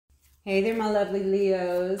Hey there, my lovely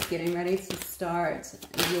Leos. Getting ready to start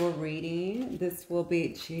your reading. This will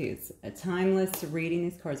be, geez, a timeless reading.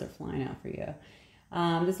 These cards are flying out for you.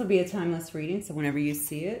 This will be a timeless reading, so whenever you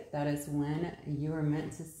see it, that is when you are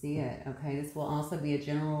meant to see it, okay? This will also be a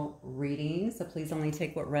general reading, so please only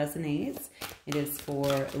take what resonates. It is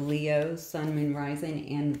for Leo, Sun, Moon, Rising,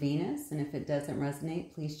 and Venus, and if it doesn't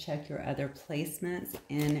resonate, please check your other placements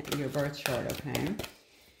in your birth chart, okay?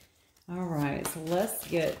 All right, so let's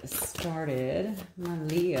get started, my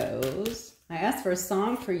Leos. I asked for a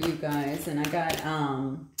song for you guys, and I got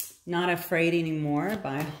Not Afraid Anymore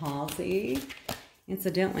by Halsey.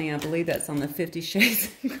 Incidentally, I believe that's on the 50 Shades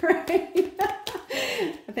of Grey.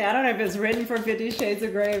 I don't know if it's written for 50 Shades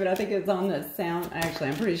of Grey, but I think it's on the sound. Actually,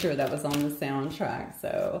 I'm pretty sure that was on the soundtrack.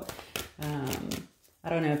 So, I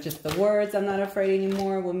don't know if just the words, I'm not afraid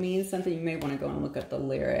anymore, will mean something. You may want to go and look up the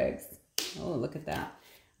lyrics. Oh, look at that.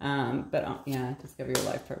 Yeah, discover your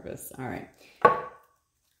life purpose. All right.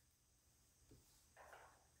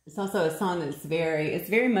 It's also a song that's it's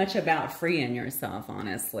very much about freeing yourself,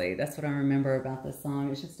 honestly. That's what I remember about the song.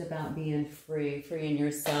 It's just about being free, freeing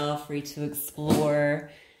yourself, free to explore,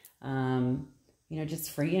 you know, just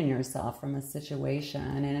freeing yourself from a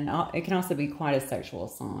situation. And it can also be quite a sexual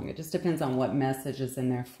song. It just depends on what message is in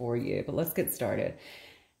there for you. But let's get started.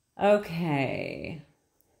 Okay.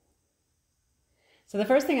 So the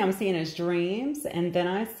first thing I'm seeing is dreams, and then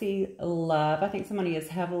I see love. I think somebody is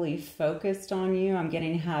heavily focused on you. I'm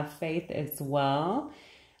getting have faith as well.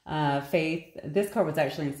 Faith, this card was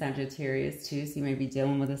actually in Sagittarius too, so you may be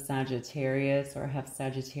dealing with a Sagittarius or have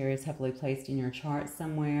Sagittarius heavily placed in your chart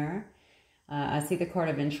somewhere. I see the card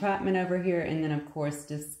of entrapment over here, and then of course,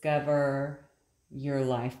 discover your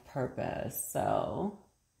life purpose. So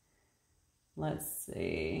let's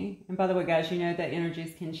see. And by the way, guys, you know that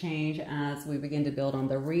energies can change as we begin to build on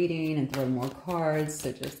the reading and throw more cards.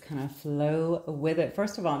 So just kind of flow with it.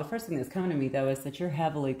 First of all, the first thing that's coming to me, though, is that you're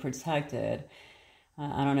heavily protected.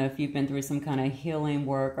 I don't know if you've been through some kind of healing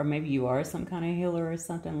work, or maybe you are some kind of healer or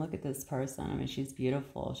something. Look at this person. I mean, she's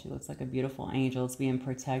beautiful. She looks like a beautiful angel. It's being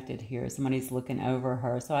protected here. Somebody's looking over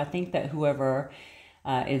her. So I think that whoever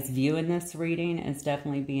is viewing this reading is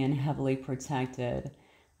definitely being heavily protected.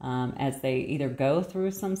 As they either go through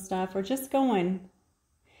some stuff or just going,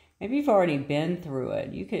 maybe you've already been through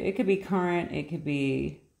it. It could be current, it could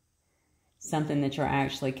be something that you're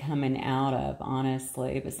actually coming out of,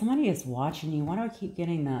 honestly. But somebody is watching you. Why do I keep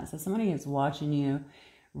getting that? So somebody is watching you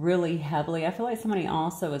really heavily. I feel like somebody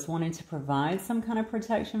also is wanting to provide some kind of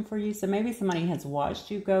protection for you. So maybe somebody has watched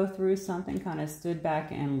you go through something, kind of stood back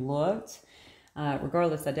and looked.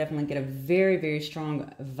 Regardless, I definitely get a very, very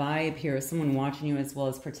strong vibe here of someone watching you as well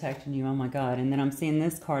as protecting you. Oh my God. And then I'm seeing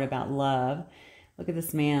this card about love. Look at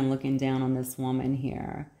this man looking down on this woman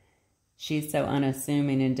here. She's so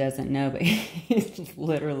unassuming and doesn't know, but he's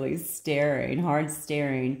literally staring, hard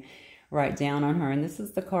staring right down on her. And this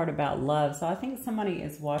is the card about love. So I think somebody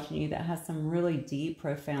is watching you that has some really deep,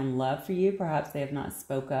 profound love for you. Perhaps they have not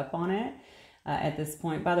spoke up on it. At this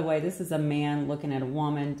point. By the way, this is a man looking at a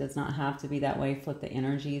woman. Does not have to be that way. Flip the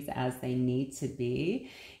energies as they need to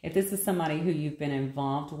be. If this is somebody who you've been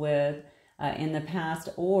involved with in the past,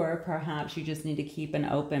 or perhaps you just need to keep an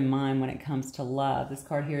open mind when it comes to love. This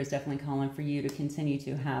card here is definitely calling for you to continue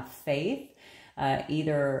to have faith.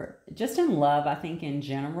 Either just in love, I think in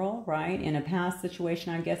general, right? In a past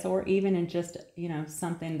situation, I guess, or even in just, you know,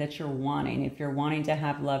 something that you're wanting. If you're wanting to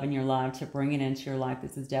have love in your life, to bring it into your life,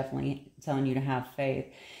 this is definitely telling you to have faith.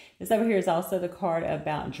 This over here is also the card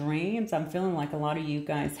about dreams. I'm feeling like a lot of you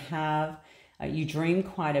guys have, you dream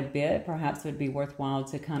quite a bit. Perhaps it would be worthwhile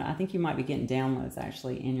to kind of, I think you might be getting downloads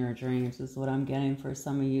actually in your dreams is what I'm getting for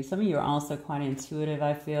some of you. Some of you are also quite intuitive,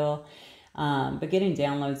 I feel. But getting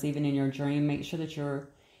downloads even in your dream, make sure that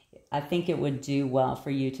I think it would do well for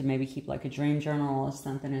you to maybe keep like a dream journal or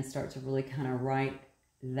something and start to really kind of write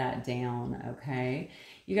that down, okay?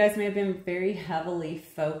 You guys may have been very heavily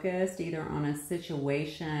focused either on a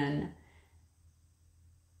situation.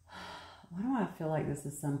 Why do I feel like this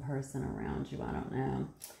is some person around you? I don't know.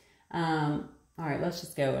 All right, let's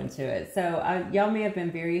just go into it. So y'all may have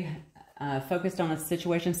been very focused on a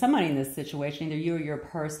situation, somebody in this situation, either you or your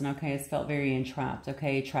person, okay, has felt very entrapped,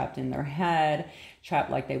 okay, trapped in their head,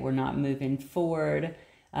 trapped like they were not moving forward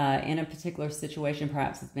in a particular situation,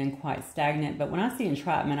 perhaps has been quite stagnant. But when I see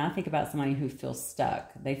entrapment, I think about somebody who feels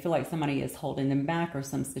stuck. They feel like somebody is holding them back, or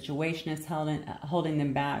some situation is holding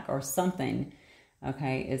them back, or something,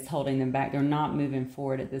 okay, is holding them back. They're not moving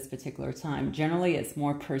forward at this particular time. Generally, it's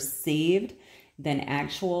more perceived than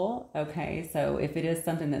actual, okay? So if it is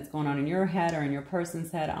something that's going on in your head or in your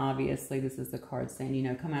person's head, obviously this is the card saying, you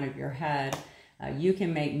know, come out of your head, You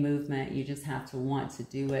can make movement. You just have to want to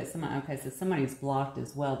do it. Okay, so somebody's blocked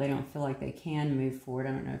as well. They don't feel like they can move forward.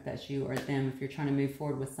 I don't know if that's you or them. If you're trying to move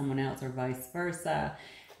forward with someone else or vice versa,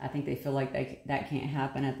 I think they feel like that can't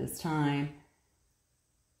happen at this time.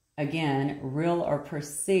 Again, real or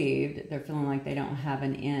perceived, they're feeling like they don't have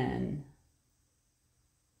an end.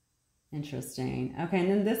 Interesting. Okay, and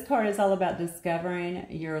then this card is all about discovering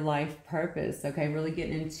your life purpose. Okay, really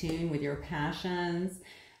getting in tune with your passions,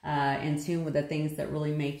 in tune with the things that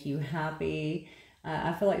really make you happy.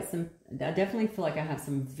 I definitely feel like I have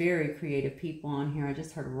some very creative people on here. I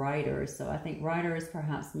just heard writers, so I think writers,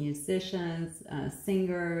 perhaps musicians,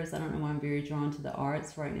 singers. I don't know why I'm very drawn to the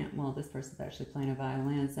arts right now. Well, this person's actually playing a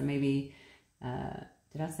violin, so maybe,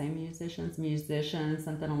 did I say musicians? Musicians,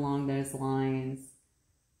 something along those lines.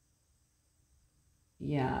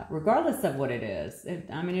 Yeah, regardless of what it is.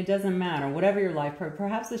 I mean, it doesn't matter. Whatever your life,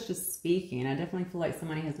 perhaps it's just speaking. I definitely feel like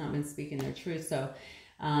somebody has not been speaking their truth. So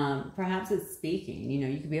perhaps it's speaking. You know,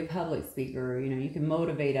 you could be a public speaker. You know, you can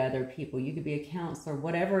motivate other people. You could be a counselor.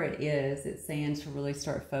 Whatever it is, it's saying to really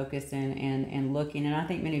start focusing and looking. And I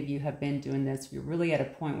think many of you have been doing this. You're really at a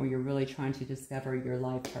point where you're really trying to discover your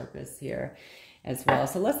life purpose here as well.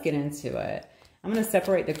 So let's get into it. I'm going to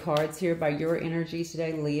separate the cards here by your energy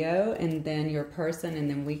today, Leo, and then your person, and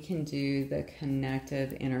then we can do the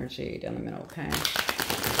connective energy down the middle, okay?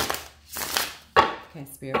 Okay,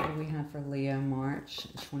 Spirit, what do we have for Leo, March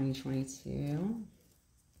 2022?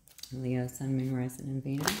 Leo, Sun, Moon, Rising, and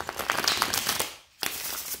Venus.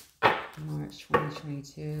 March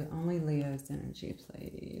 2022. Only Leo's energy,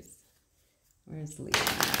 please. Where's Leo?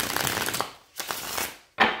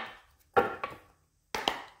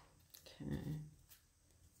 Okay.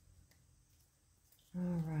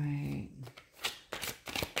 All right.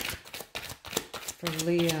 For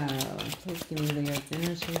Leo, please give me Leo's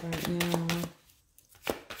energy right now.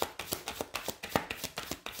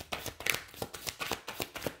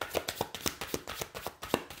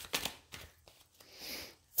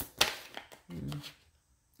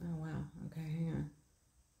 Oh, wow. Okay, hang on.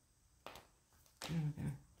 There we go.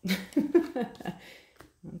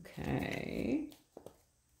 Okay.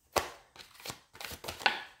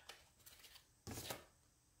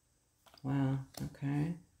 Wow,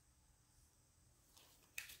 okay.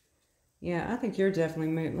 Yeah, I think you're definitely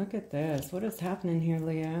moving. Look at this. What is happening here,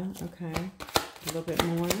 Leo? Okay, a little bit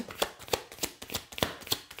more.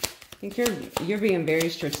 I think you're being very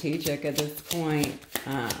strategic at this point.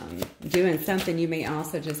 Doing something. You may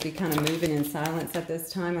also just be kind of moving in silence at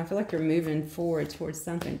this time. I feel like you're moving forward towards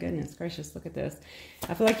something. Goodness gracious, look at this.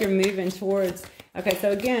 I feel like you're moving towards... Okay,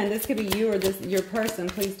 so again, this could be you or your person.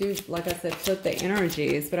 Please do, like I said, flip the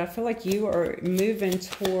energies. But I feel like you are moving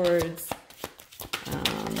towards...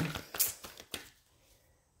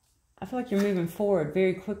 I feel like you're moving forward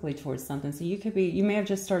very quickly towards something. So you may have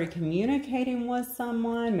just started communicating with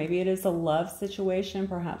someone. Maybe it is a love situation.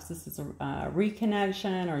 Perhaps this is a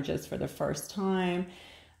reconnection or just for the first time.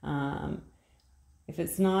 If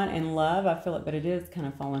it's not in love, I feel it, but it is kind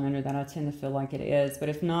of falling under that. I tend to feel like it is. But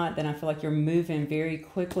if not, then I feel like you're moving very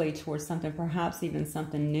quickly towards something, perhaps even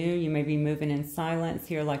something new. You may be moving in silence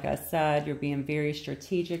here. Like I said, you're being very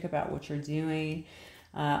strategic about what you're doing.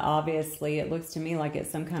 Obviously, it looks to me like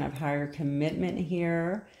it's some kind of higher commitment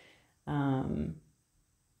here. You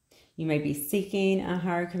may be seeking a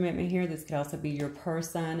higher commitment here. This could also be your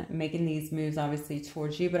person making these moves, obviously,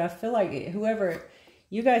 towards you. But I feel like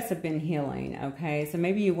you guys have been healing, okay? So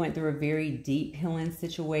maybe you went through a very deep healing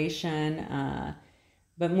situation.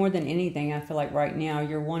 But more than anything, I feel like right now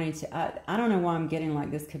you're wanting to... I don't know why I'm getting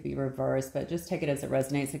like this could be reversed, but just take it as it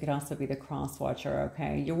resonates. It could also be the cross watcher,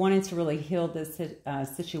 okay? You're wanting to really heal this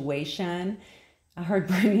situation. I heard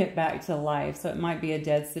bring it back to life. So it might be a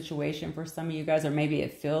dead situation for some of you guys, or maybe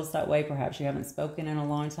it feels that way. Perhaps you haven't spoken in a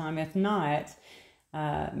long time. If not,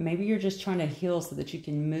 maybe you're just trying to heal so that you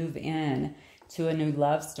can move in to a new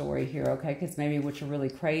love story here, okay? Because maybe what you're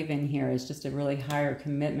really craving here is just a really higher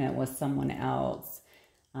commitment with someone else.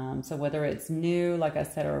 So whether it's new, like I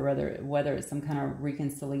said, or whether it's some kind of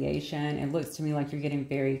reconciliation, it looks to me like you're getting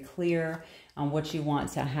very clear on what you want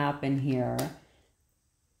to happen here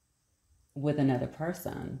with another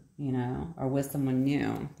person, you know, or with someone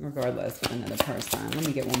new, regardless, with another person. Let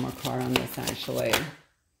me get one more card on this, actually.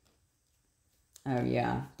 Oh,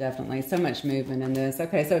 yeah, definitely. So much movement in this.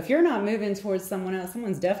 Okay, so if you're not moving towards someone else,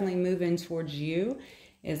 someone's definitely moving towards you,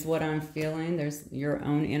 is what I'm feeling. There's your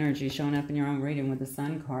own energy showing up in your own reading with the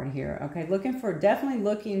Sun card here. Okay, definitely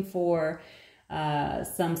looking for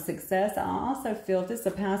some success. I also feel if this is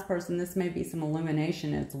a past person, this may be some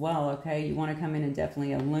illumination as well, okay? You want to come in and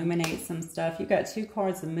definitely illuminate some stuff. You've got two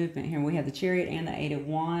cards of movement here. We have the Chariot and the Eight of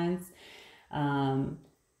Wands. Yeah,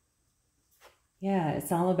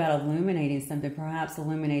 it's all about illuminating something, perhaps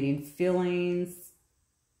illuminating feelings,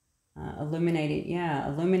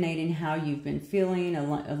 illuminating how you've been feeling,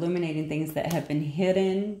 illuminating things that have been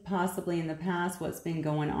hidden possibly in the past, what's been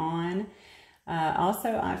going on.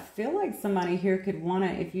 Also, I feel like somebody here could want to,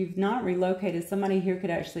 if you've not relocated, somebody here could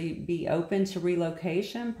actually be open to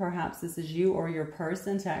relocation. Perhaps this is you or your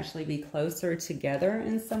person to actually be closer together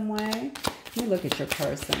in some way. Let me look at your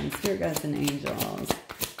person. Spirit guides and angels.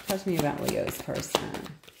 Talk to me about Leo's person.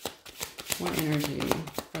 What energy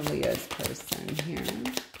for Leo's person here?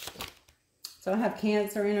 So I have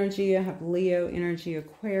Cancer energy, I have Leo energy,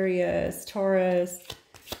 Aquarius, Taurus,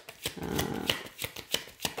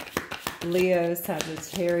 Leo,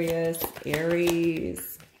 Sagittarius,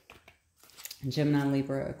 Aries, Gemini,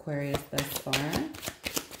 Libra, Aquarius thus far.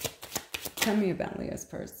 Tell me about Leo's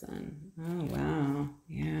person. Oh, wow.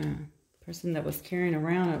 Yeah. Person that was carrying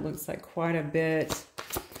around, it looks like quite a bit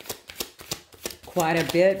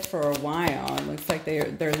for a while. It looks like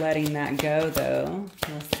they're letting that go, though.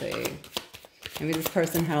 Let's see. Maybe this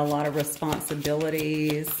person had a lot of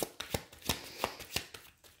responsibilities.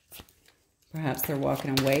 Perhaps they're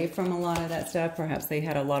walking away from a lot of that stuff. Perhaps they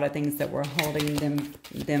had a lot of things that were holding them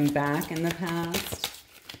back in the past.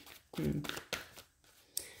 I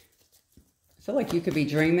feel like you could be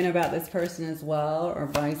dreaming about this person as well, or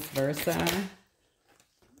vice versa.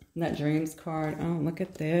 That dreams card. Oh, look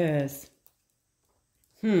at this.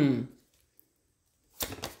 Let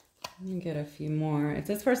me get a few more. If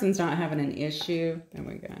this person's not having an issue, there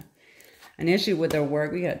we go. An issue with their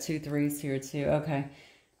work. We got 2 3s here too. Okay.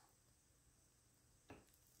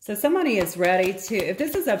 So somebody is ready to, if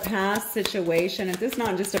this is a past situation, if this is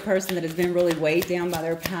not just a person that has been really weighed down by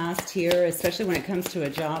their past here, especially when it comes to a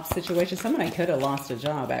job situation, somebody could have lost a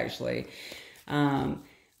job actually.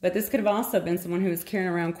 But this could have also been someone who was carrying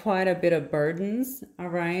around quite a bit of burdens, all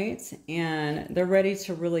right? And they're ready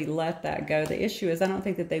to really let that go. The issue is I don't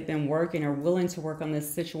think that they've been working or willing to work on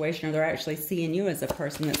this situation, or they're actually seeing you as a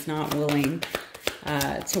person that's not willing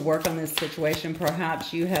to work on this situation.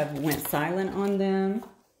 Perhaps you have went silent on them.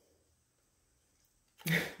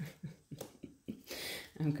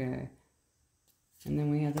 Okay. And then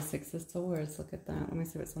we have the 6 of Swords. Look at that. Let me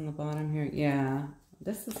see what's on the bottom here. Yeah.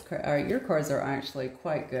 This is all right. Your cards are actually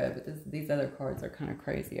quite good, but these other cards are kind of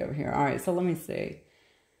crazy over here. All right, so let me see.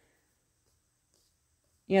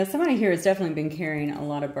 Yeah, somebody here has definitely been carrying a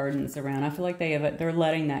lot of burdens around. I feel like they're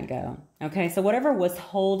letting that go. Okay, so whatever was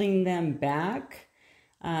holding them back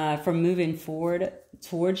from moving forward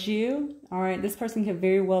towards you, all right, this person could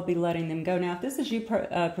very well be letting them go. Now, if this is you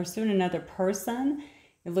pursuing another person,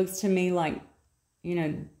 it looks to me like, you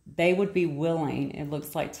know, they would be willing, it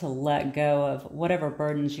looks like, to let go of whatever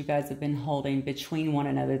burdens you guys have been holding between one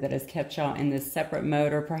another that has kept y'all in this separate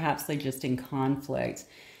mode, or perhaps they just in conflict.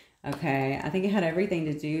 Okay, I think it had everything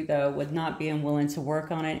to do, though, with not being willing to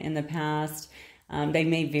work on it in the past. They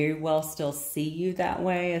may very well still see you that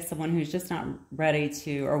way, as someone who's just not ready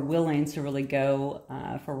to or willing to really go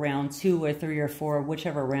for round 2 or 3 or 4,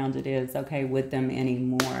 whichever round it is, okay, with them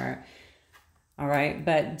anymore. All right,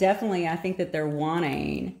 but definitely I think that they're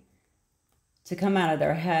wanting to come out of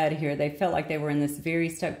their head here. They felt like they were in this very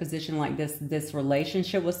stuck position, like this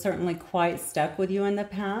relationship was certainly quite stuck with you in the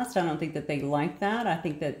past. I don't think that they like that. I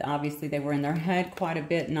think that obviously they were in their head quite a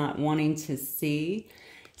bit, not wanting to see.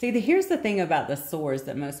 See, here's the thing about the Swords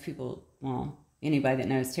that most people, well, anybody that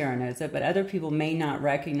knows tarot knows it, but other people may not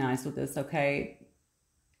recognize with this, okay?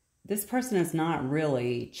 This person is not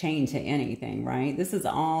really chained to anything, right? This is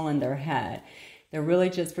all in their head. They're really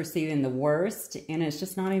just perceiving the worst, and it's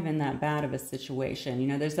just not even that bad of a situation. You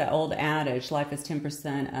know, there's that old adage, life is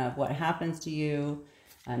 10% of what happens to you,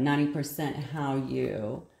 90% how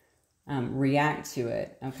you react to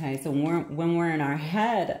it, okay? So when we're in our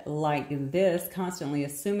head like this, constantly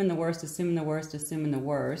assuming the worst, assuming the worst, assuming the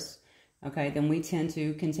worst, okay, then we tend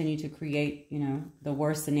to continue to create, you know, the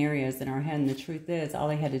worst scenarios in our head. And the truth is, all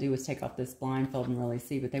they had to do was take off this blindfold and really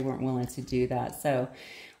see, but they weren't willing to do that. So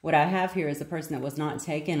what I have here is a person that was not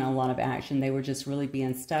taking a lot of action. They were just really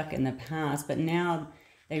being stuck in the past, but now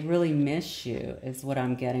they really miss you, is what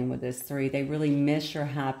I'm getting with this 3. They really miss your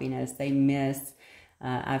happiness. They miss,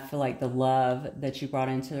 I feel like, the love that you brought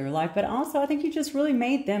into their life, but also I think you just really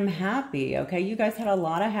made them happy, okay? You guys had a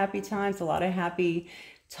lot of happy times, a lot of happy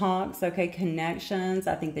talks, okay, connections.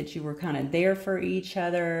 I think that you were kind of there for each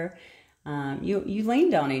other. You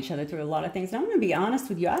leaned on each other through a lot of things. And I'm going to be honest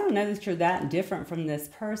with you. I don't know that you're that different from this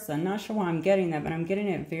person. Not sure why I'm getting that, but I'm getting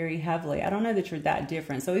it very heavily. I don't know that you're that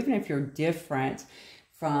different. So even if you're different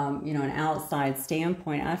from, you know, an outside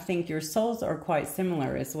standpoint, I think your souls are quite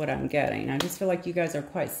similar is what I'm getting. I just feel like you guys are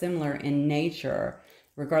quite similar in nature,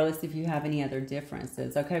 regardless if you have any other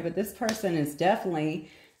differences, okay? But this person is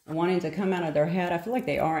definitely wanting to come out of their head. I feel like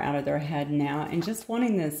they are out of their head now and just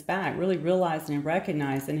wanting this back, really realizing and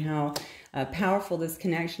recognizing how powerful this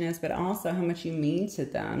connection is, but also how much you mean to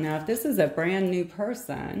them. Now, if this is a brand new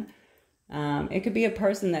person, it could be a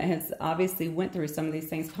person that has obviously went through some of these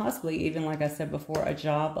things, possibly even, like I said before, a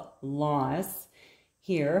job loss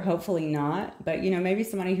here, hopefully not. But, you know, maybe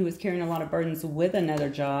somebody who was carrying a lot of burdens with another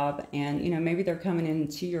job, and, you know, maybe they're coming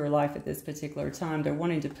into your life at this particular time. They're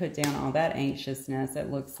wanting to put down all that anxiousness, it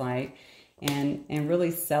looks like, and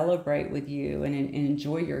really celebrate with you and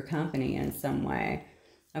enjoy your company in some way,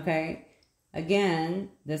 okay? Again,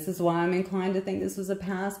 this is why I'm inclined to think this was a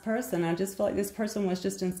past person. I just feel like this person was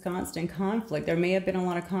just ensconced in conflict. There may have been a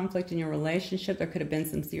lot of conflict in your relationship. There could have been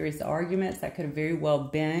some serious arguments. That could have very well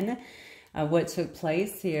been what took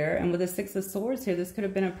place here. And with the Six of Swords here, this could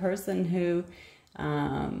have been a person who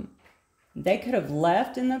they could have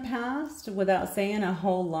left in the past without saying a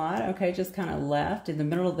whole lot, okay? Just kind of left in the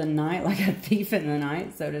middle of the night, like a thief in the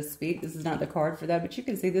night, so to speak. This is not the card for that, but you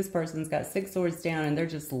can see this person's got 6 swords down and they're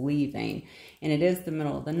just leaving. And it is the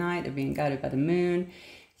middle of the night. They're being guided by the moon.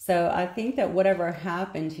 So I think that whatever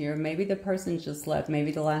happened here, maybe the person just left.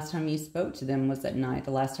 Maybe the last time you spoke to them was at night.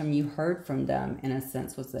 The last time you heard from them, in a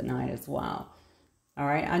sense, was at night as well. All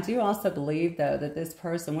right. I do also believe, though, that this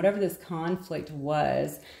person, whatever this conflict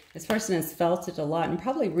was, this person has felt it a lot and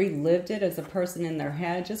probably relived it as a person in their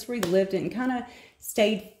head, just relived it and kind of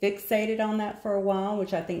stayed fixated on that for a while,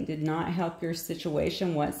 which I think did not help your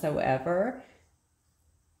situation whatsoever.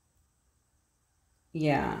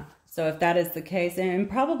 Yeah. So if that is the case, and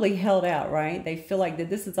probably held out, right? They feel like that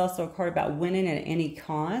this is also a card about winning at any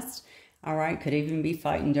cost. All right. Could even be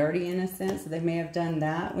fighting dirty in a sense. So they may have done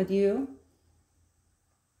that with you.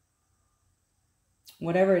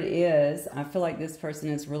 Whatever it is, I feel like this person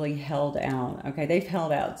is really held out. Okay, they've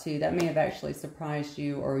held out too. That may have actually surprised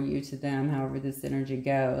you or you to them, however this energy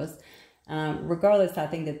goes. Regardless, I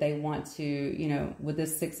think that they want to, you know, with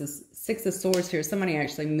this six of Swords here, somebody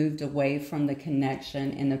actually moved away from the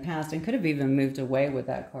connection in the past and could have even moved away with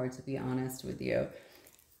that card, to be honest with you.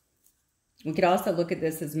 We could also look at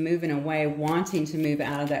this as moving away, wanting to move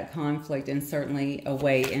out of that conflict and certainly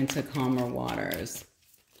away into calmer waters.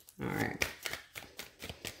 All right.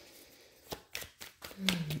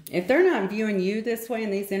 If they're not viewing you this way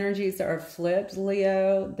and these energies are flipped,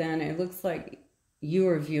 Leo, then it looks like you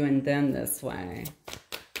are viewing them this way.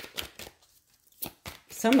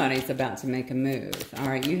 Somebody's about to make a move. All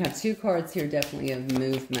right, you have 2 cards here definitely of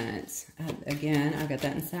movement. Again, I got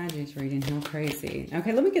that in Sagittarius reading. How crazy.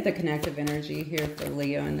 Okay, let me get the connective energy here for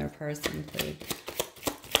Leo and their person, please.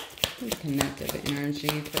 Connective energy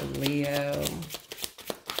for Leo.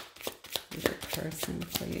 Their person,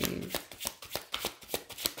 please.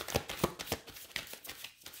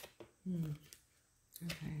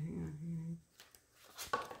 Okay, hang on here.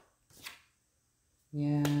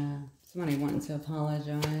 Yeah, somebody wanting to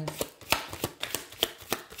apologize.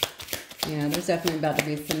 Yeah, there's definitely about to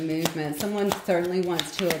be some movement. Someone certainly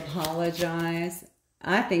wants to apologize.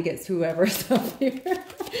 I think it's whoever's up here.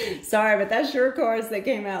 Sorry, but that's your cards that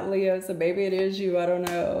came out, Leo, so maybe it is you. I don't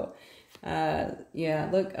know. Yeah,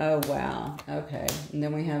 look, oh wow, okay. And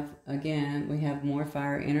then we have, again, we have more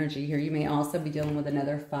fire energy here. You may also be dealing with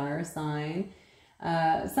another fire sign.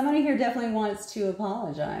 Somebody here definitely wants to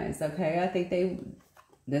apologize, okay? I think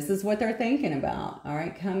this is what they're thinking about, all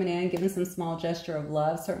right? Coming in, giving some small gesture of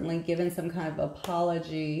love, certainly giving some kind of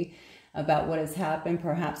apology about what has happened,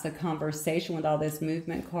 perhaps a conversation with all this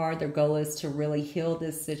movement card. Their goal is to really heal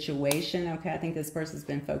this situation, okay? I think this person's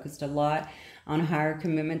been focused a lot on higher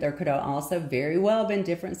commitment. There could have also very well been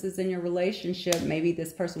differences in your relationship. Maybe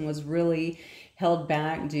this person was really held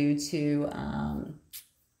back due to,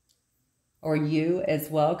 or you as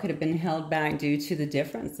well could have been held back due to the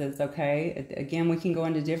differences, okay? Again, we can go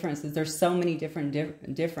into differences. There's so many different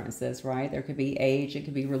differences, right? There could be age, it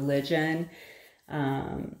could be religion,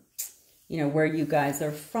 you know, where you guys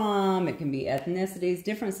are from. It can be ethnicities.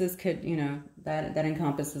 Differences could, you know, that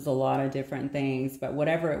encompasses a lot of different things. But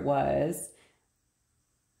whatever it was,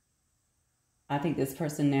 I think this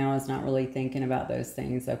person now is not really thinking about those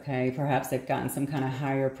things, okay? Perhaps they've gotten some kind of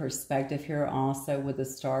higher perspective here also with the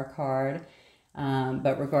Star card.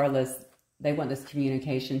 But regardless, they want this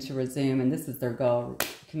communication to resume, and this is their goal,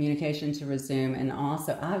 communication to resume. And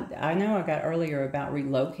also, I know I got earlier about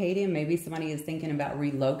relocating. Maybe somebody is thinking about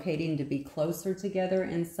relocating to be closer together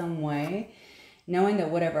in some way. knowing that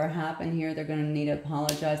whatever happened here, they're going to need to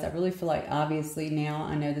apologize. I really feel like, obviously now,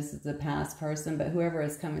 I know this is the past person, but whoever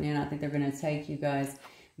is coming in, I think they're going to take you guys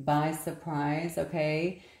by surprise,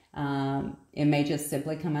 okay? It may just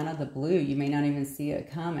simply come out of the blue. You may not even see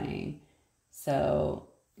it coming. So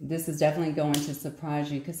this is definitely going to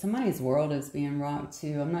surprise you because somebody's world is being rocked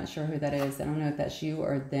too. I'm not sure who that is. I don't know if that's you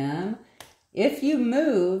or them. If you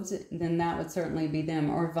moved, then that would certainly be them,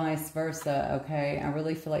 or vice versa, okay? I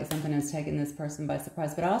really feel like something is taking this person by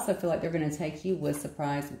surprise, but I also feel like they're going to take you by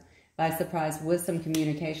surprise with some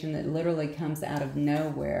communication that literally comes out of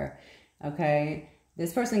nowhere, okay?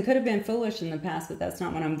 This person could have been foolish in the past, but that's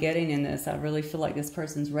not what I'm getting in this. I really feel like this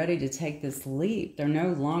person's ready to take this leap. They're no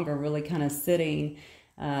longer really kind of sitting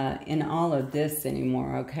in all of this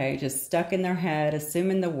anymore, okay? Just stuck in their head,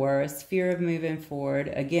 assuming the worst, fear of moving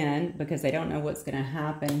forward, again, because they don't know what's going to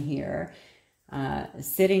happen here.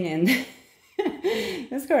 Sitting in...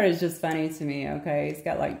 This card is just funny to me, okay? It's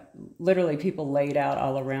got like literally people laid out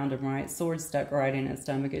all around him, right? Sword stuck right in his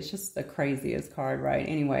stomach. It's just the craziest card, right?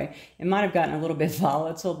 Anyway, it might have gotten a little bit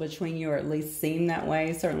volatile between you, or at least seemed that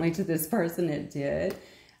way. Certainly to this person it did.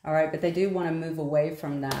 All right, but they do want to move away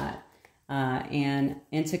from that and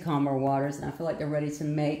into calmer waters. And I feel like they're ready to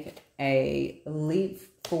make a leap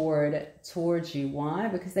forward towards you. Why?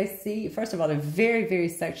 Because they see, first of all, they're very, very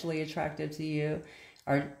sexually attracted to you.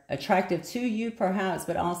 Are attractive to you perhaps,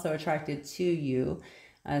 but also attracted to you.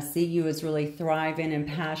 See you as really thriving and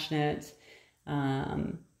passionate.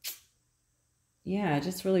 Yeah,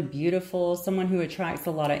 just really beautiful. Someone who attracts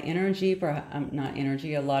a lot of energy, not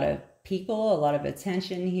energy, a lot of people, a lot of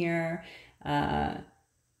attention here. I'm,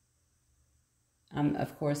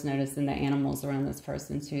 of course, noticing the animals around this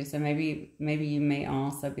person too. So maybe you may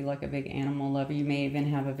also be like a big animal lover. You may even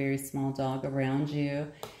have a very small dog around you.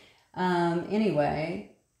 Anyway,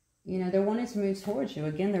 you know, they're wanting to move towards you.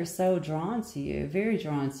 Again, they're so drawn to you, very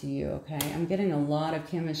drawn to you, okay? I'm getting a lot of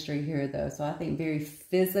chemistry here, though, so I think very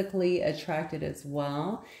physically attracted as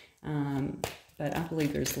well. But I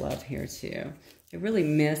believe there's love here, too. They really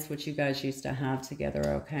miss what you guys used to have together,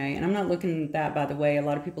 okay? And I'm not looking at that, by the way. A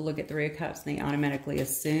lot of people look at Three of Cups and they automatically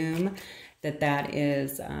assume that that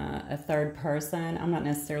is a third person. I'm not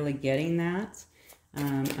necessarily getting that.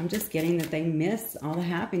 I'm just getting that they miss all the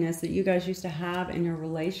happiness that you guys used to have in your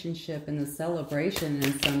relationship and the celebration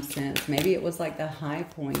in some sense. Maybe it was like the high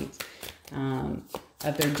point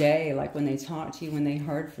of their day, like when they talked to you, when they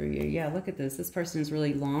heard from you. Yeah, look at this. This person is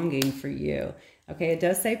really longing for you. Okay, it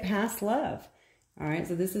does say past love. All right,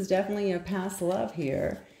 so this is definitely a past love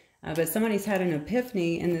here. But somebody's had an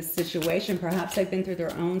epiphany in this situation. Perhaps they've been through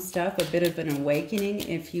their own stuff, a bit of an awakening,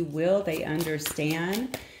 if you will. They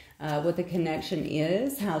understand what the connection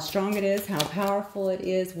is, how strong it is, how powerful it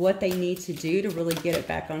is, what they need to do to really get it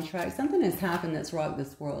back on track. Something has happened that's rocked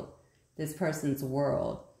this world, this person's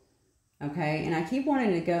world. Okay, and I keep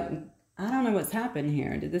wanting to go, I don't know what's happened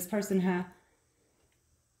here. Did this person have,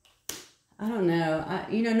 I don't know.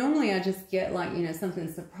 You know, normally I just get like, you know,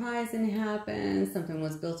 something surprising happened. Something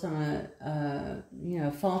was built on a you know,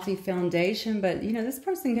 faulty foundation. But, you know, this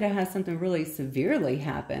person could have had something really severely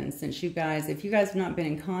happen since you guys, if you guys have not been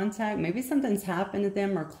in contact, maybe something's happened to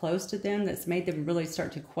them or close to them that's made them really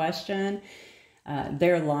start to question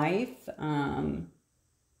their life.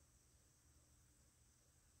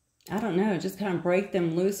 I don't know, just kind of break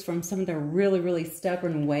them loose from some of their really, really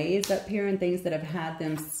stubborn ways up here and things that have had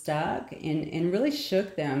them stuck and really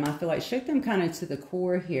shook them. I feel like shook them kind of to the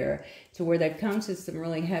core here, to where they've come to some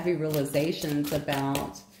really heavy realizations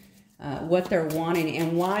about what they're wanting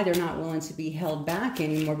and why they're not willing to be held back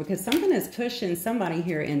anymore, because something is pushing somebody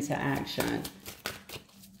here into action.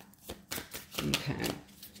 Okay.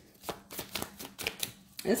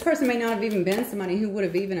 This person may not have even been somebody who would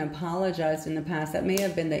have even apologized in the past. That may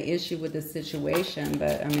have been the issue with the situation.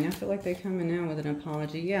 But, I mean, I feel like they're coming in with an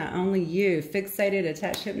apology. Yeah, only you. Fixated,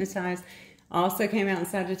 attached, hypnotized. Also came out in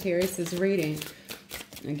Sagittarius' reading.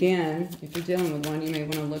 Again, if you're dealing with one, you may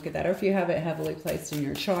want to look at that. Or if you have it heavily placed in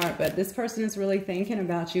your chart. But this person is really thinking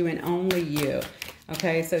about you and only you.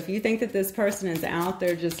 Okay, so if you think that this person is out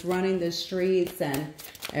there just running the streets and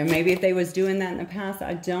maybe if they was doing that in the past,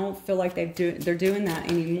 I don't feel like they're doing that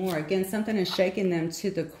anymore. Again, something is shaking them to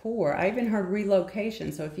the core. I even heard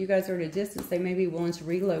relocation. So if you guys are at a distance, they may be willing to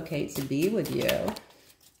relocate to be with you.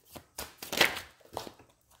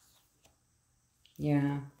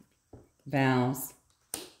 Yeah. Vows.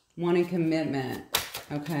 Wanting commitment.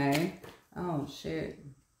 Okay. Oh, shoot.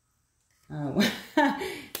 Oh.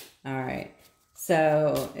 All right.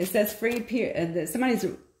 So it says free period. Somebody's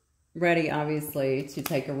ready, obviously, to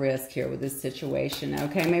take a risk here with this situation.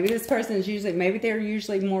 Okay, maybe this person is usually, maybe they're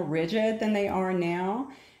usually more rigid than they are now.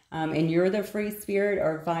 and you're the free spirit,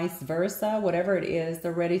 or vice versa, whatever it is,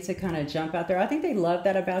 they're ready to kind of jump out there. I think they love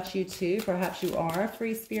that about you too. Perhaps you are a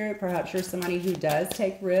free spirit. Perhaps you're somebody who does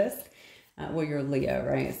take risk. Well, you're Leo,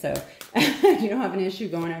 right? So you don't have an issue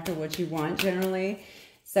going after what you want generally.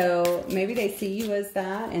 So maybe they see you as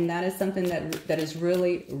that, and that is something that is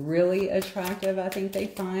really, really attractive, I think they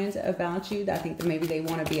find about you. I think that maybe they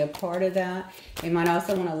want to be a part of that. They might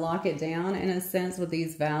also want to lock it down in a sense with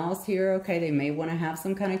these vows here, okay? They may want to have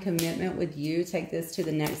some kind of commitment with you, take this to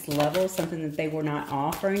the next level, something that they were not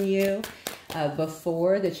offering you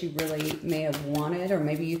before that you really may have wanted, or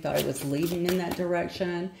maybe you thought it was leading in that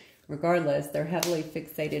direction. Regardless, they're heavily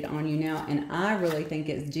fixated on you now. And I really think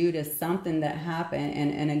it's due to something that happened.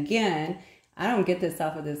 And again, I don't get this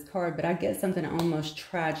off of this card, but I get something almost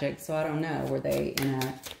tragic. So I don't know. Were they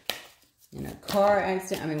in a car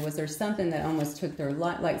accident? I mean, was there something that almost took their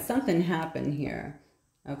life? Like something happened here,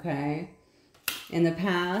 okay? In the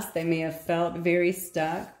past, they may have felt very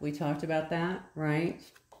stuck. We talked about that, right?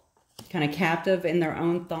 Kind of captive in their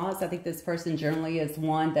own thoughts. I think this person generally is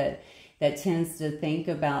one that tends to think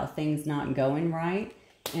about things not going right.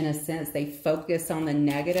 In a sense, they focus on the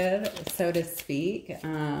negative, so to speak.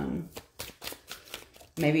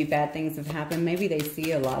 Maybe bad things have happened. Maybe they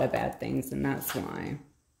see a lot of bad things, and that's why.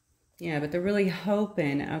 Yeah, but they're really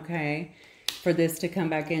hoping, okay, for this to come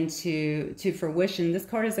back into fruition. This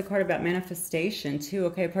card is a card about manifestation too,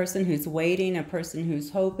 okay? A person who's waiting, a person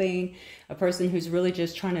who's hoping, a person who's really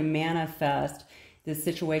just trying to manifest this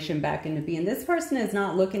situation back into being. This person is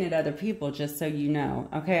not looking at other people, just so you know,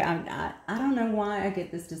 okay? I don't know why I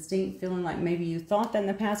get this distinct feeling like maybe you thought that in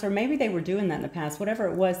the past, or maybe they were doing that in the past. Whatever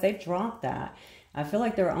it was, they've dropped that. I feel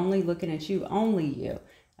like they're only looking at you, only you,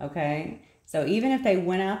 okay? So even if they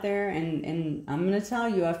went out there, and I'm going to tell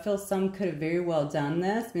you, I feel some could have very well done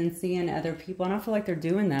this, been seeing other people, and I don't feel like they're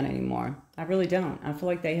doing that anymore. I really don't. I feel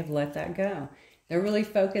like they have let that go. They're really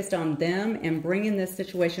focused on them and bringing this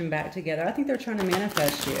situation back together. I think they're trying to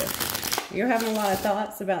manifest you. You're having a lot of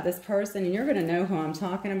thoughts about this person, and you're going to know who I'm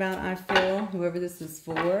talking about, I feel, whoever this is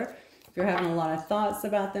for. If you're having a lot of thoughts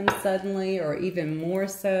about them suddenly, or even more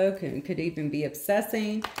so, could even be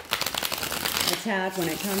obsessing a tad when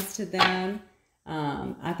it comes to them.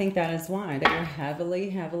 I think that is why they were heavily,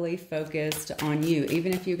 heavily focused on you.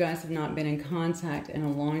 Even if you guys have not been in contact in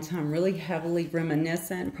a long time, really heavily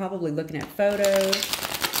reminiscent, probably looking at photos,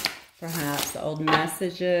 perhaps old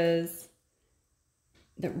messages.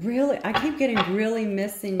 That really, I keep getting really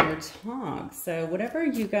missing your talk. So whatever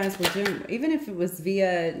you guys were doing, even if it was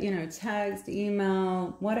via, you know, text,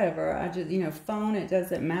 email, whatever, I just, you know, phone, it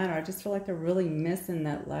doesn't matter. I just feel like they're really missing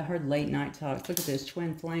that. I heard late night talks. Look at this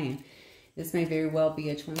twin flame. This may very well be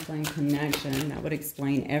a twin flame connection. That would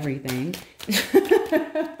explain everything.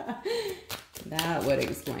 That would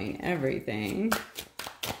explain everything.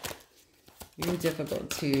 Very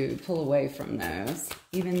difficult to pull away from those,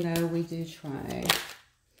 even though we do try.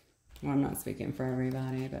 Well, I'm not speaking for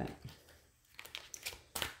everybody, but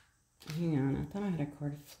hang on. I thought I had a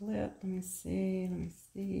card flip. Let me see. Let me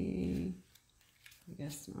see. I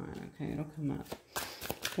guess not. Okay, it'll come up.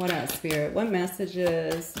 What else, Spirit? What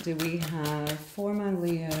messages do we have for my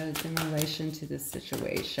Leos in relation to this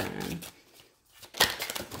situation?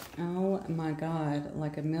 Oh my God,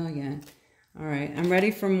 like a million. All right, I'm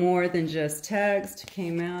ready for more than just text.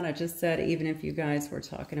 Came out. I just said even if you guys were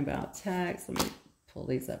talking about text. Let me pull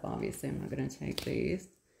these up. Obviously, I'm not going to take these.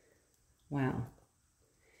 Wow.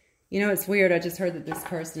 You know, it's weird. I just heard that this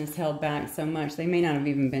person is held back so much. They may not have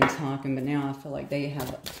even been talking, but now I feel like they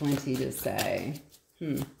have plenty to say.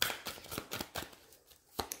 I'm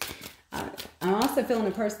also feeling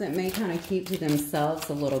a person that may kind of keep to themselves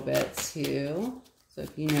a little bit too. So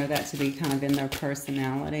if you know that to be kind of in their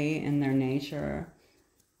personality and their nature.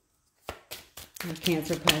 I have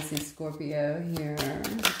Cancer, Pisces, Scorpio here.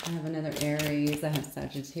 I have another Aries. I have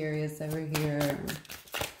Sagittarius over here.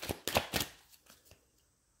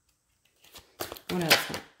 What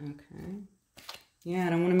else? Okay. Yeah,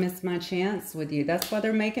 I don't want to miss my chance with you. That's why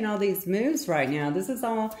they're making all these moves right now. This is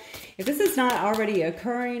all, if this is not already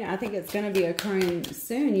occurring, I think it's going to be occurring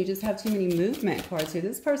soon. You just have too many movement cards here.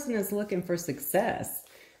 This person is looking for success,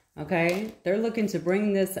 okay? They're looking to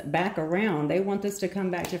bring this back around. They want this to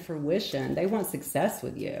come back to fruition. They want success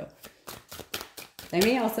with you. They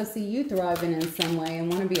may also see you thriving in some way and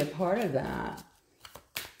want to be a part of that.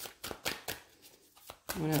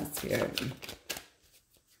 What else here?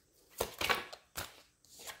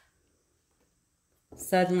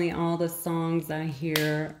 Suddenly all the songs I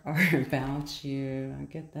hear are about you. I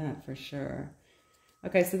get that for sure.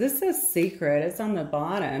 Okay, so this says secret. It's on the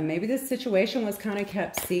bottom. Maybe this situation was kind of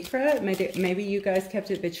kept secret. Maybe you guys kept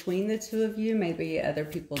it between the two of you. Maybe other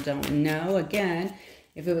people don't know. Again,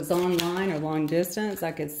 if it was online or long distance,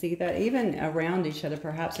 I could see that. Even around each other,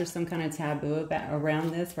 perhaps there's some kind of taboo around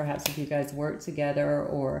this. Perhaps if you guys work together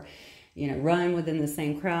or, you know, run within the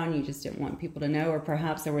same crowd and you just didn't want people to know, or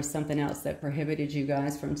perhaps there was something else that prohibited you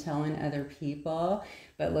guys from telling other people.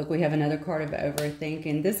 But look, we have another card of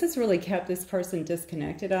overthinking. This has really kept this person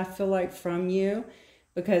disconnected, I feel like, from you,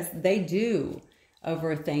 because they do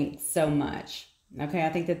overthink so much. Okay, I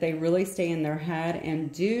think that they really stay in their head,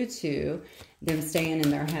 and due to them staying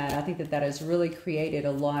in their head, I think that that has really created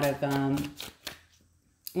a lot of,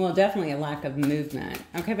 well, definitely a lack of movement.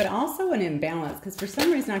 Okay, but also an imbalance, because for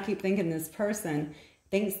some reason I keep thinking this person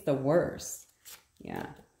thinks the worst. Yeah.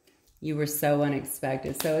 You were so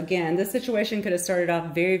unexpected. So again, this situation could have started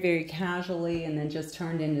off very, very casually and then just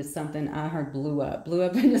turned into something, I heard blew up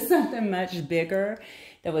into something much bigger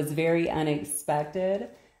that was very unexpected.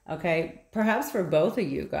 Okay, perhaps for both of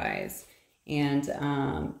you guys. And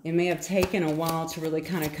it may have taken a while to really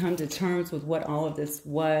kind of come to terms with what all of this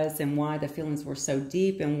was and why the feelings were so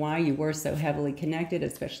deep and why you were so heavily connected,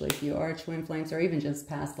 especially if you are twin flames or even just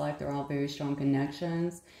past life. They're all very strong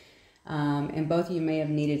connections. And both of you may have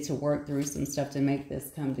needed to work through some stuff to make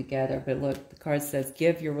this come together. But look, the card says,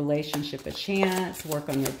 give your relationship a chance, work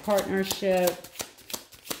on your partnership.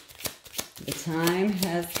 The time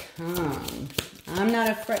has come. I'm not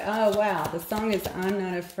afraid. Oh, wow. The song is I'm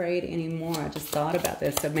not afraid anymore. I just thought about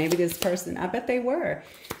this. So maybe this person, I bet they were.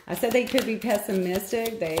 I said they could be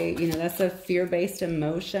pessimistic. They, you know, that's a fear-based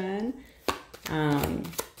emotion.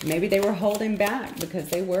 Maybe they were holding back because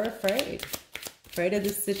they were afraid. Afraid of the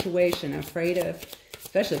situation, afraid of,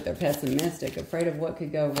 especially if they're pessimistic, afraid of what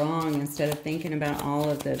could go wrong instead of thinking about all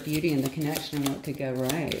of the beauty and the connection and what could go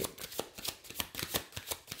right.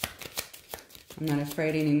 I'm not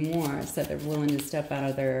afraid anymore. I said they're willing to step out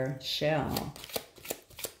of their shell.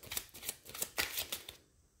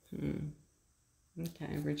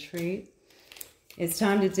 Okay, retreat. It's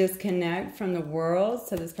time to disconnect from the world.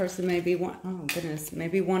 So this person may be, oh goodness,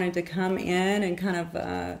 maybe wanted to come in and kind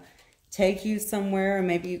of take you somewhere, or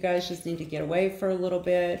maybe you guys just need to get away for a little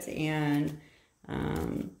bit and,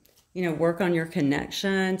 you know, work on your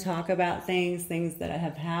connection, talk about things that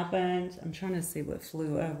have happened. I'm trying to see what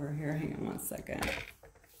flew over here. Hang on one second.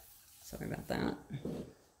 Sorry about that.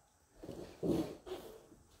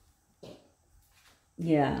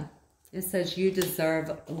 Yeah, it says you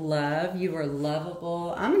deserve love. You are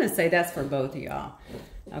lovable. I'm going to say that's for both of y'all.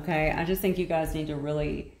 Okay, I just think you guys need to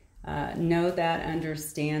really know that,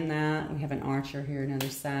 understand that. We have an Archer here, another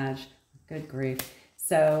Sag. Good grief.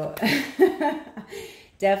 So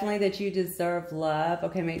definitely that you deserve love.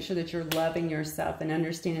 Okay, make sure that you're loving yourself and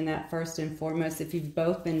understanding that first and foremost. If you've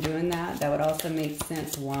both been doing that, that would also make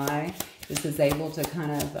sense why this is able to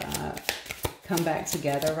kind of come back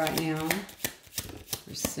together right now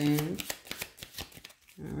or soon.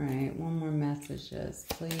 All right, one more messages,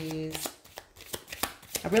 please.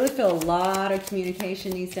 I really feel a lot of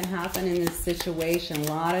communication needs to happen in this situation.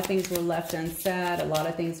 A lot of things were left unsaid. A lot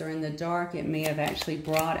of things are in the dark. It may have actually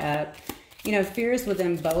brought up, you know, fears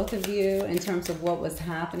within both of you in terms of what was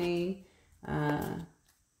happening. And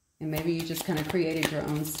maybe you just kind of created your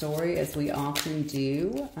own story, as we often do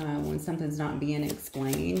when something's not being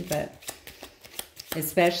explained. But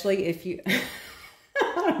especially if you...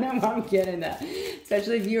 I don't know if I'm getting that.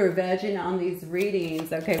 Especially if you are vegging on these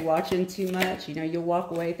readings, okay, watching too much, you know, you'll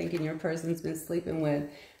walk away thinking your person's been sleeping with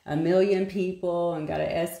a million people and got an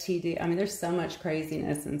STD. I mean, there's so much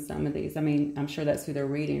craziness in some of these. I mean, I'm sure that's who they're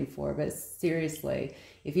reading for, but seriously,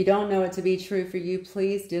 if you don't know it to be true for you,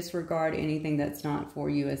 please disregard anything that's not for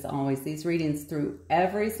you. As always, these readings through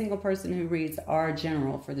every single person who reads are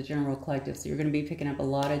general for the general collective, so you're going to be picking up a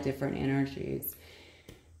lot of different energies.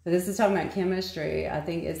 So this is talking about chemistry. I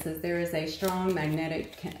think it says there is a strong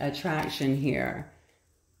magnetic attraction here.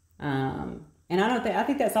 And I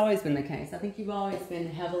think that's always been the case. I think you've always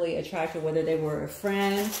been heavily attracted, whether they were a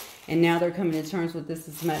friend, and now they're coming to terms with this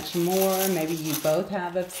is much more. Maybe you both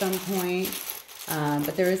have at some point.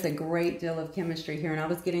 But there is a great deal of chemistry here. And I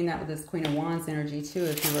was getting that with this Queen of Wands energy too,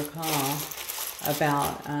 if you recall,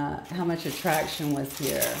 about how much attraction was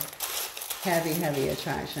here. Heavy, heavy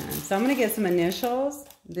attraction. So I'm going to get some initials.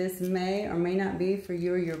 This may or may not be for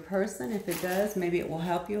you or your person. If it does, maybe it will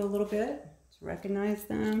help you a little bit to recognize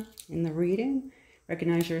them in the reading.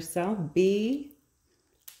 Recognize yourself. B,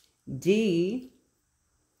 D,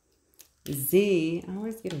 Z. I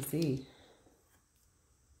always get a Z.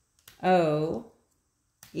 O,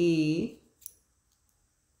 E,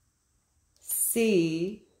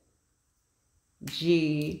 C,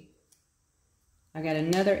 G. I got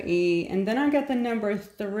another E, and then I got the number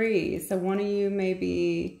 3. So one of you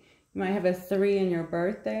maybe, you might have a 3 in your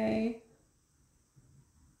birthday.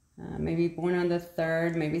 Maybe born on the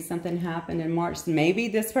 3rd. Maybe something happened in March. Maybe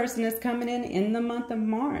this person is coming in the month of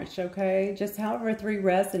March, okay? Just however 3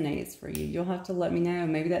 resonates for you. You'll have to let me know.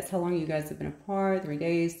 Maybe that's how long you guys have been apart. 3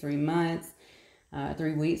 days, 3 months,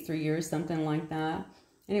 3 weeks, 3 years, something like that.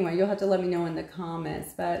 Anyway, you'll have to let me know in the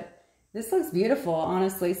comments. But this looks beautiful,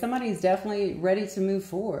 honestly. Somebody's definitely ready to move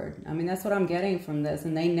forward. I mean, that's what I'm getting from this.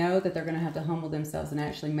 And they know that they're going to have to humble themselves and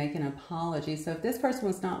actually make an apology. So if this person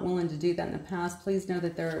was not willing to do that in the past, please know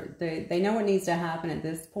that they know what needs to happen at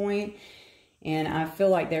this point. And I feel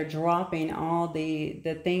like they're dropping all the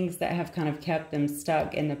things that have kind of kept them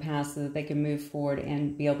stuck in the past so that they can move forward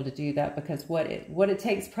and be able to do that. Because what it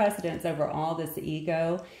takes precedence over all this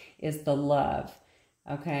ego is the love.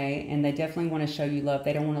 Okay, and they definitely want to show you love.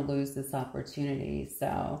 They don't want to lose this opportunity.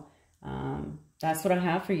 So that's what I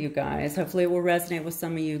have for you guys. Hopefully it will resonate with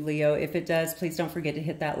some of you, Leo. If it does, please don't forget to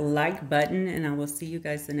hit that like button, and I will see you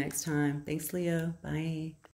guys the next time. Thanks, Leo. Bye.